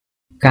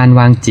การ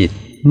วางจิต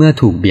เมื่อ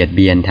ถูกเบียดเ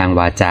บียนทาง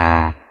วาจา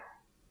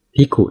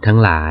ภิกขุทั้ง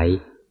หลาย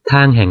ท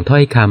างแห่งถ้อ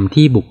ยคำ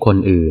ที่บุคคล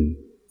อื่น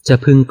จะ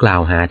พึงกล่า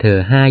วหาเธอ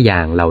5 อย่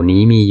างเหล่า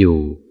นี้มีอยู่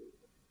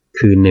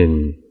คือ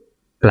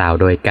 1. กล่าว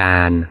โดยกา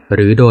รห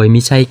รือโดยมิ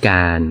ใช่ก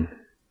าร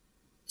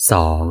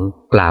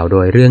 2. กล่าวโด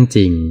ยเรื่องจ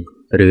ริง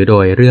หรือโด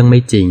ยเรื่องไม่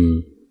จริง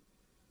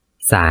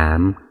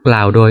 3. กล่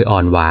าวโดยอ่อ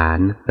นหวาน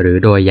หรือ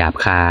โดยหยาบ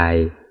คาย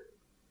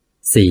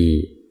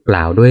 4. ก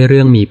ล่าวด้วยเ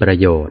รื่องมีประ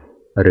โยชน์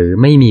หรือ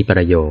ไม่มีป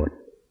ระโยชน์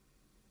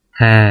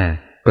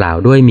 5. กล่าว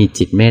ด้วยมี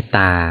จิตเมตต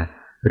า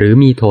หรือ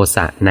มีโทส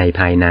ะใน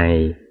ภายใน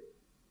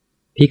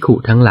ภิกขุ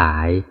ทั้งหลา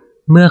ย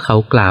เมื่อเขา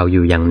กล่าวอ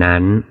ยู่อย่างนั้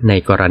นใน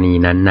กรณี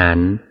นั้น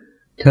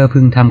ๆเธอพึ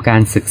งทำกา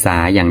รศึกษา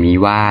อย่างนี้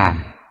ว่า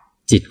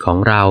จิตของ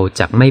เรา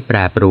จักไม่แปร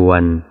ปรว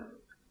น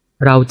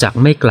เราจัก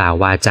ไม่กล่าว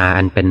วาจา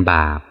อันเป็นบ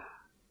าป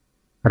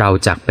เรา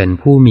จักเป็น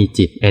ผู้มี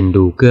จิตเอ็น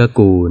ดูเกื้อ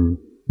กูล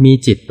มี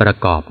จิตประ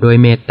กอบด้วย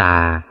เมตตา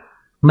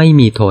ไม่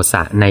มีโทส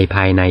ะในภ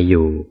ายในอ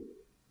ยู่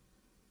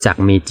จัก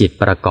มีจิต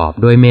ประกอบ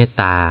ด้วยเมต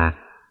ตา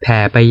แผ่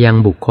ไปยัง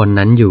บุคคล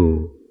นั้นอยู่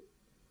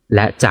แล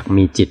ะจัก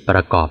มีจิตปร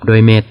ะกอบด้ว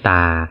ยเมตต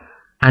า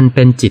อันเ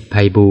ป็นจิตไพ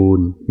บูล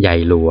ย์ใหญ่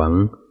หลวง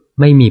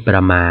ไม่มีปร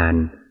ะมาณ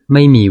ไ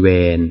ม่มีเว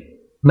ร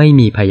ไม่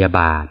มีพยาบ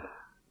าท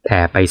แผ่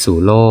ไปสู่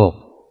โลก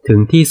ถึง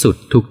ที่สุด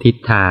ทุกทิศ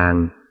ทาง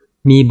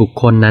มีบุค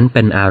คลนั้นเ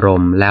ป็นอาร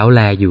มณ์แล้วแล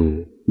อยู่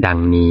ดัง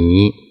นี้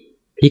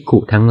ภิกขุ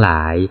ทั้งหล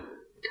าย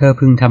เธอ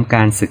พึงทำก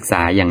ารศึกษ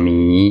าอย่าง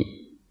นี้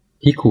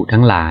ภิกขุ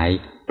ทั้งหลาย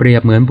เปรีย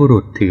บเหมือนบุรุ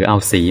ษถือเอา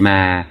สีม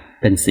า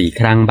เป็นสี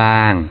ครั่งบ้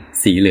าง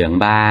สีเหลือง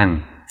บ้าง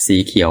สี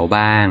เขียว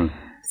บ้าง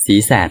สี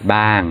แสด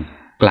บ้าง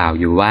กล่าว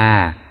อยู่ว่า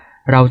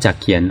เราจะ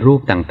เขียนรู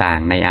ปต่าง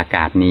ๆในอาก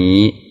าศนี้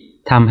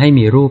ทำให้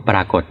มีรูปปร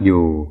ากฏอ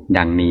ยู่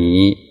ดังนี้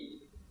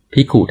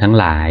ภิกขุทั้ง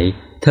หลาย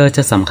เธอจ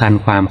ะสำคัญ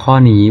ความข้อ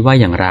นี้ว่า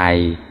อย่างไร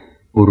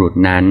บุรุษ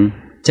นั้น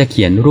จะเ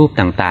ขียนรูป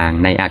ต่าง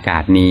ๆในอากา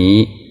ศนี้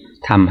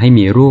ทำให้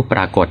มีรูปป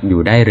รากฏอ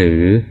ยู่ได้หรื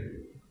อ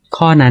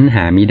ข้อนั้นห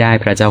ามิได้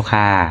พระเจ้า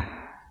ข้า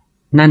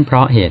นั่นเพร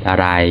าะเหตุอะ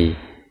ไร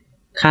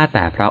ข้าแ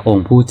ต่พระอง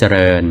ค์ผู้เจ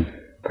ริญ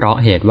เพราะ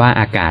เหตุว่า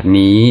อากาศ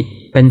นี้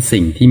เป็น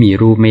สิ่งที่มี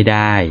รูปไม่ไ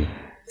ด้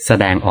แส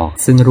ดงออก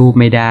ซึ่งรูป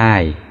ไม่ได้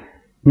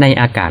ใน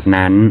อากาศ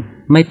นั้น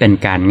ไม่เป็น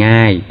การง่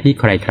ายที่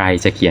ใคร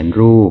ๆจะเขียน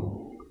รูป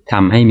ท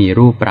ำให้มี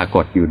รูปปราก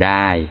ฏอยู่ไ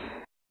ด้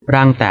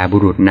ร่างแต่บุ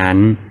รุษนั้น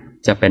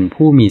จะเป็น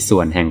ผู้มีส่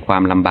วนแห่งควา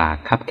มลำบาก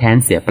คับแค้น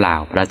เสียเปล่า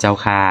พระเจ้า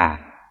ข้า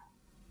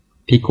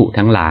ภิกขุ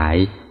ทั้งหลาย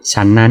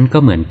ฉันนั้นก็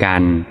เหมือนกั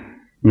น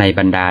ในบ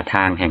รรดาท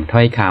างแห่งถ้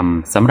อยค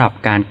ำสำหรับ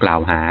การกล่า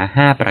วหา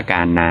5 ประก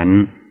ารนั้น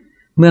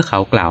เมื่อเขา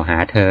กล่าวหา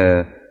เธอ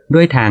ด้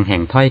วยทางแห่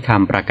งถ้อยค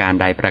ำประการ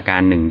ใดประกา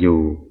รหนึ่งอ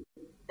ยู่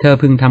เธอ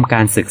พึงทำก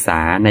ารศึกษา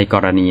ในก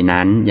รณี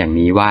นั้นอย่าง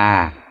นี้ว่า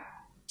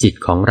จิต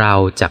ของเรา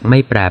จักไม่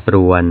แปรปร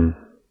วน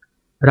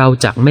เรา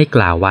จักไม่ก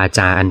ล่าววาจ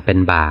าอันเป็น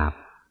บาป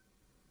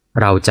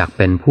เราจักเ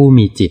ป็นผู้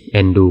มีจิตเ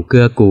อ็นดูเ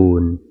กื้อกู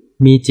ล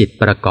มีจิต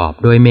ประกอบ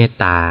ด้วยเมต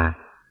ตา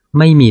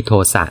ไม่มีโท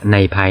สะใน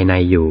ภายใน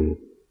อยู่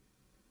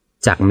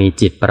จักมี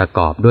จิตประก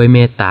อบด้วยเม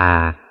ตตา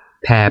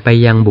แผ่ไป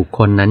ยังบุคค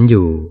ลนั้นอ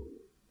ยู่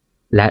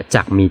และ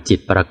จักมีจิต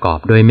ประกอบ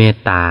ด้วยเมต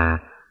ตา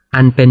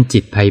อันเป็นจิ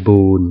ตไพ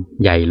บูลย์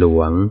ใหญ่หล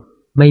วง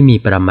ไม่มี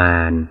ประมา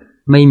ณ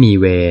ไม่มี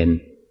เวร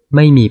ไ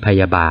ม่มีพ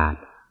ยาบาท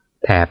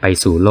แผ่ไป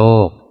สู่โล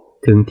ก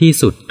ถึงที่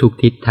สุดทุก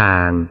ทิศทา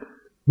ง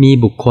มี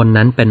บุคคล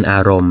นั้นเป็นอา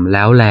รมณ์แ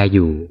ล้วแลอ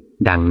ยู่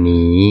ดัง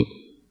นี้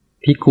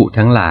ภิกขุ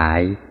ทั้งหลาย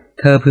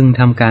เธอพึง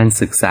ทำการ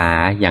ศึกษา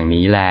อย่าง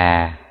นี้แล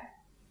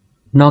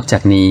นอกจา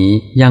กนี้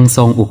ยังท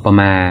รงอุป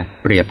มา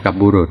เปรียบกับ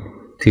บุรุษ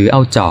ถือเอ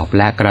าจอบแ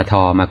ละกระท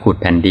อมาขุด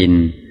แผ่นดิน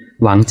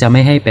หวังจะไ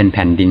ม่ให้เป็นแ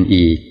ผ่นดิน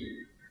อีก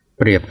เ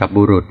ปรียบกับ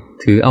บุรุษ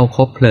ถือเอาค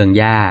บเพลิง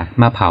หญ้า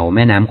มาเผาแ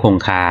ม่น้ำคง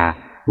คา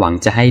หวัง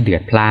จะให้เดือ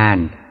ดพล่าน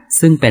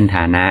ซึ่งเป็นฐ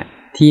านะ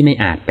ที่ไม่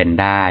อาจเป็น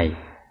ได้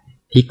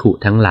ภิกขุ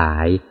ทั้งหลา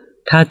ย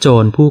ถ้าโจ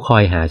รผู้คอ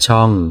ยหา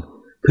ช่อง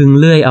พึง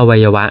เลื่อยอวั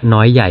ยวะน้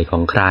อยใหญ่ขอ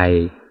งใคร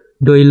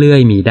ด้วยเลื่อ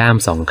ยมีด้าม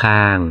2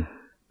 ข้าง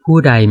ผู้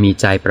ใดมี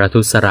ใจประ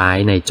ทุษร้าย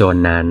ในโจร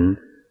นั้น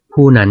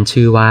ผู้นั้น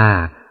ชื่อว่า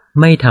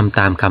ไม่ทำ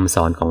ตามคำส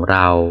อนของเร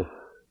า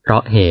เพรา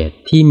ะเหตุ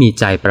ที่มี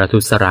ใจประทุ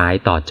ษร้าย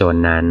ต่อโจร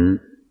นั้น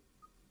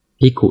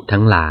ภิกขุ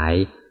ทั้งหลาย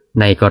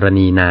ในกร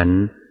ณีนั้น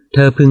เธ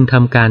อพึงท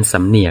ำการส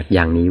ำเนียกอ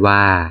ย่างนี้ว่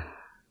า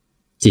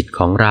จิตข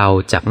องเรา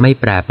จักไม่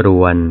แปรปร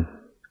วน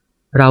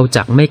เรา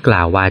จักไม่กล่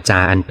าววาจา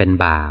อันเป็น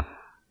บาป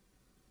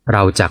เร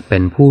าจักเป็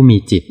นผู้มี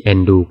จิตเอ็น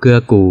ดูเกื้อ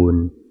กูล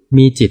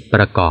มีจิตป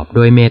ระกอบ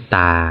ด้วยเมตต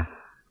า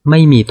ไม่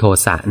มีโท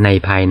สะใน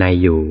ภายใน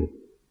อยู่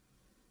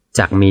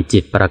จักมีจิ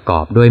ตประกอ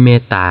บด้วยเม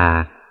ตตา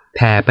แ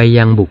ผ่ไป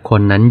ยังบุคค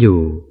ลนั้นอ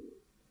ยู่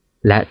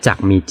และจัก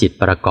มีจิต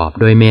ประกอบ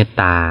ด้วยเมต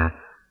ตา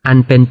อัน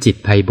เป็นจิต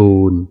ไพบู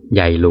ลย์ให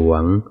ญ่หลว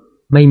ง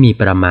ไม่มี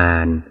ประมา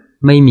ณ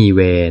ไม่มีเ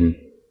วร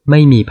ไม่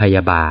มีพย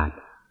าบาท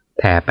แ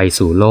ผ่ไป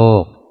สู่โล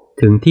ก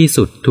ถึงที่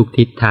สุดทุก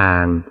ทิศทา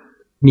ง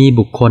มี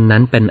บุคคลนั้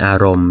นเป็นอา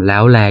รมณ์แล้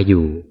วแลอ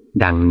ยู่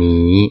ดัง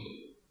นี้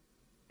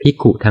ภิก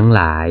ขุทั้งห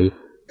ลาย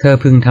เธอ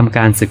พึงทำก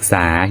ารศึกษ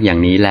าอย่าง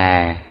นี้แล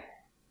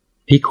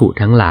ภิกขุ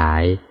ทั้งหลา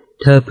ย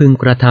เธอพึง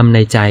กระทำใน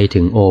ใจ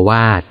ถึงโอว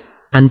าท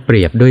อันเป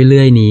รียบด้วยเ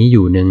ลื่อยนี้อ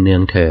ยู่เนือ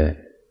งๆเถิด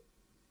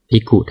ภิ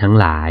กขุทั้ง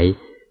หลาย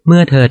เมื่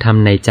อเธอท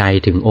ำในใจ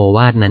ถึงโอว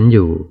าทนั้นอ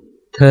ยู่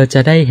เธอจ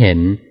ะได้เห็น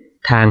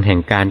ทางแห่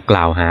งการก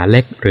ล่าวหาเ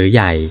ล็กหรือใ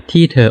หญ่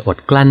ที่เธออด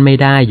กลั้นไม่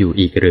ได้อยู่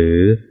อีกหรือ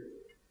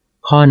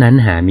ข้อนั้น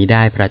หามิไ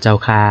ด้พระเจ้า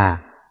ข้า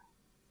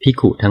ภิก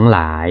ขุทั้งหล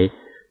าย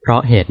เพรา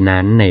ะเหตุ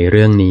นั้นในเ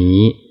รื่องนี้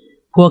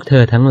พวกเธ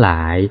อทั้งหล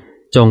าย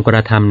จงกร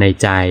ะทำใน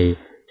ใจ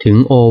ถึง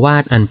โอวา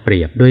ทอันเป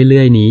รียบด้วยเ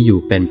ลื่อยนี้อยู่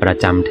เป็นประ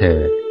จำเถิ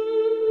ด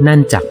นั่น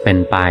จักเป็น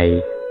ไป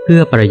เพื่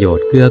อประโยช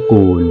น์เกื้อ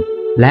กูล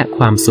และค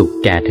วามสุข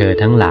แก่เธอ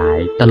ทั้งหลาย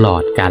ตลอ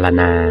ดกาล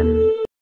นาน